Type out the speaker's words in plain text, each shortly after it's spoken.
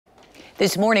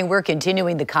This morning, we're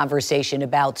continuing the conversation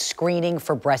about screening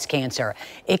for breast cancer.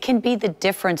 It can be the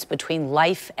difference between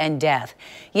life and death.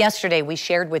 Yesterday, we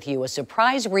shared with you a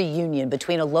surprise reunion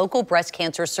between a local breast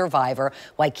cancer survivor,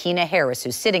 Wykena Harris,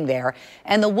 who's sitting there,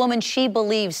 and the woman she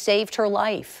believes saved her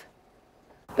life.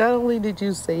 Not only did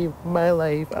you save my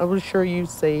life, I'm sure you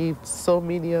saved so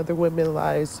many other women's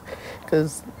lives,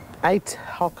 because I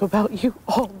talk about you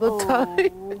all the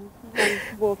time.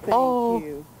 Well, thank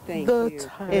you. Thank you.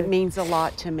 Time. It means a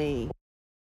lot to me.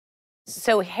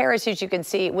 So Harris, as you can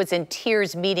see, was in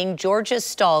tears meeting Georgia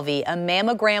Stalvey, a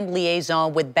mammogram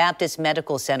liaison with Baptist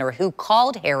Medical Center, who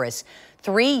called Harris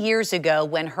 3 years ago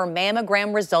when her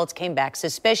mammogram results came back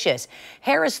suspicious.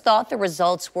 Harris thought the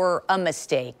results were a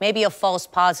mistake, maybe a false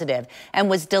positive, and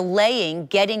was delaying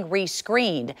getting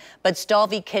rescreened. But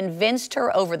Stalvey convinced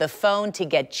her over the phone to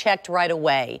get checked right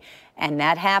away. And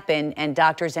that happened, and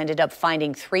doctors ended up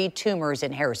finding 3 tumors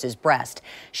in Harris's breast.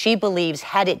 She believes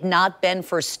had it not been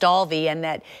for Stalvey and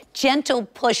that gentle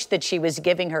push that she was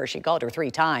giving her, she called her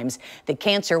 3 times, the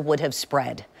cancer would have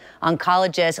spread.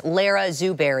 Oncologist Lara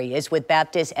Zuberi is with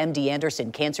Baptist MD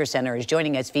Anderson Cancer Center, is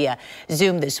joining us via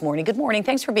Zoom this morning. Good morning.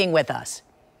 Thanks for being with us.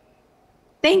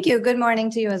 Thank you. Good morning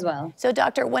to you as well. So,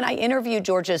 Doctor, when I interviewed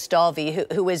Georgia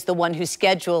Stalvey, who is the one who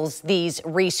schedules these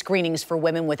rescreenings for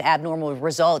women with abnormal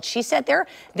results, she said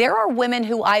there are women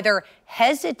who either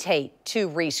hesitate to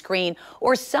rescreen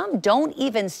or some don't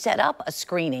even set up a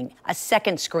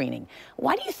second screening.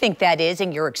 Why do you think that is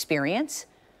in your experience?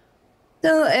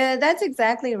 So that's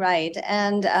exactly right.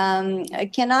 And I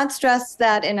cannot stress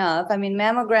that enough. I mean,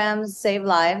 mammograms save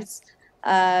lives.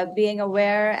 Being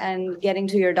aware and getting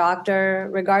to your doctor,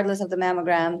 regardless of the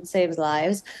mammogram, saves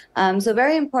lives. So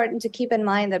very important to keep in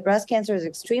mind that breast cancer is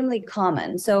extremely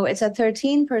common. So it's a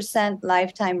 13%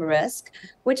 lifetime risk,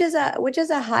 which is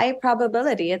a high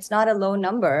probability. It's not a low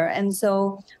number. And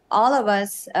so all of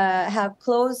us have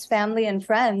close family and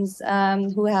friends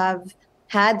who have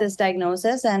had this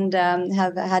diagnosis and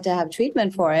have had to have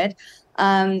treatment for it.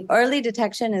 Early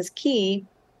detection is key.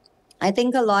 I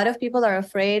think a lot of people are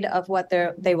afraid of what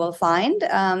they will find,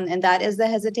 and that is the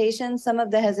hesitation. Some of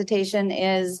the hesitation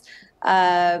is,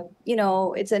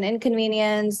 it's an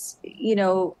inconvenience.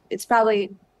 It's probably,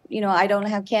 I don't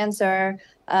have cancer.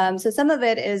 So some of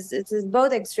it is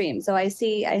both extremes. So I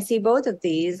see both of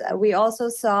these. We also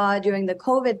saw during the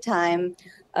COVID time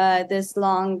this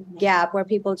long gap where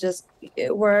people just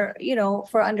were,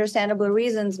 for understandable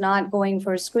reasons, not going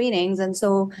for screenings, and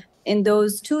so in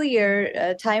those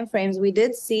 2-year time frames, we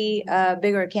did see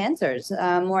bigger cancers,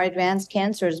 more advanced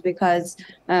cancers, because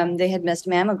they had missed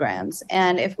mammograms.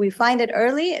 And if we find it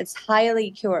early, it's highly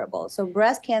curable. So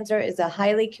breast cancer is a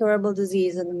highly curable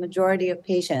disease in the majority of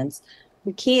patients.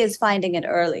 The key is finding it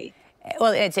early.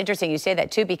 Well, it's interesting you say that,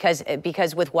 too, because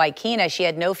with Wykena, she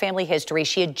had no family history.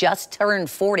 She had just turned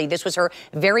 40. This was her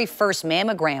very first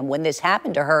mammogram when this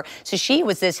happened to her. So she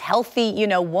was this healthy,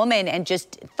 woman and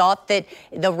just thought that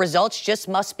the results just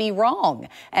must be wrong.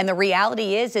 And the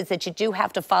reality is that you do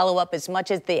have to follow up as much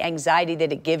as the anxiety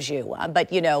that it gives you. But,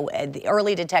 the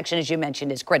early detection, as you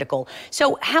mentioned, is critical.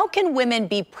 So how can women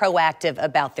be proactive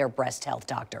about their breast health,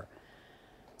 doctor?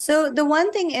 So the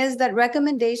one thing is that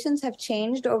recommendations have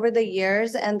changed over the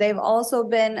years, and they've also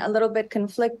been a little bit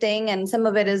conflicting, and some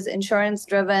of it is insurance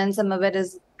driven, some of it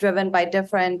is driven by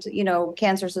different,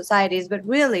 cancer societies. But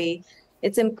really,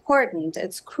 it's important,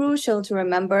 it's crucial to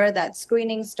remember that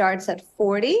screening starts at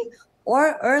 40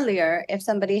 or earlier if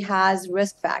somebody has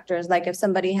risk factors, like if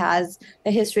somebody has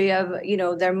a history of,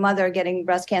 their mother getting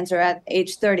breast cancer at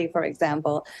age 30, for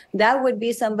example. That would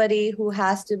be somebody who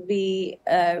has to be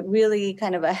really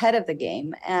kind of ahead of the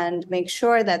game and make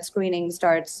sure that screening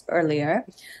starts earlier.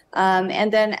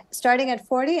 And then starting at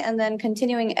 40 and then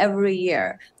continuing every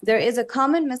year. There is a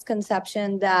common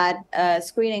misconception that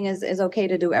screening is okay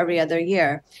to do every other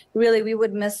year. Really, we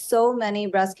would miss so many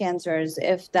breast cancers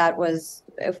if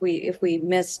we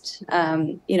missed,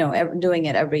 doing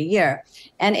it every year.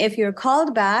 And if you're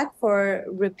called back for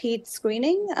repeat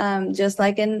screening, just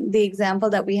like in the example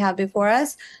that we have before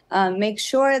us, make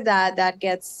sure that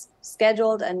gets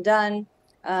scheduled and done.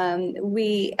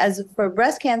 As for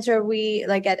breast cancer, we,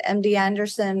 like at MD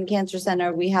Anderson Cancer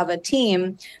Center, we have a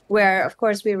team where, of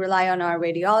course, we rely on our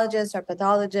radiologists, our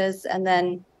pathologists, and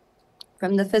then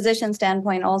from the physician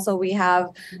standpoint, also we have,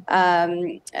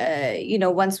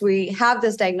 once we have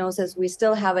this diagnosis, we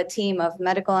still have a team of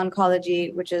medical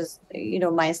oncology, which is,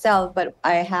 myself, but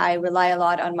I rely a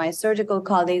lot on my surgical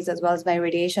colleagues as well as my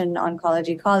radiation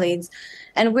oncology colleagues.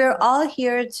 And we're all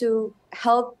here to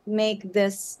help make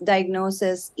this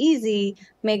diagnosis easy,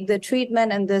 make the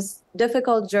treatment and this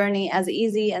difficult journey as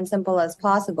easy and simple as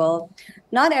possible.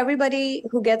 Not everybody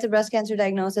who gets a breast cancer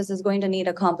diagnosis is going to need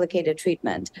a complicated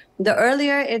treatment. The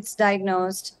earlier it's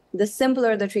diagnosed, the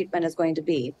simpler the treatment is going to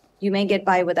be. You may get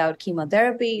by without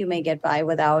chemotherapy, you may get by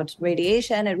without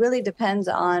radiation. It really depends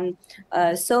on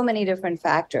so many different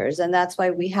factors. And that's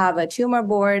why we have a tumor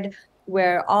board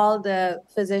where all the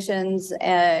physicians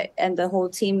and the whole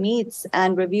team meets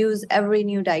and reviews every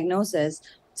new diagnosis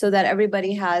so that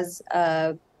everybody has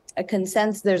a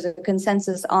consensus. There's a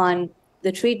consensus on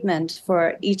the treatment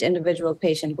for each individual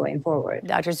patient going forward.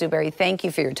 Dr. Zuberi, thank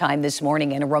you for your time this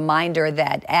morning, and a reminder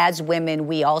that as women,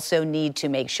 we also need to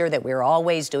make sure that we're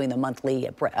always doing the monthly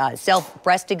self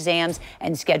breast exams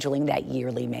and scheduling that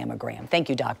yearly mammogram. Thank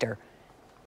you, doctor.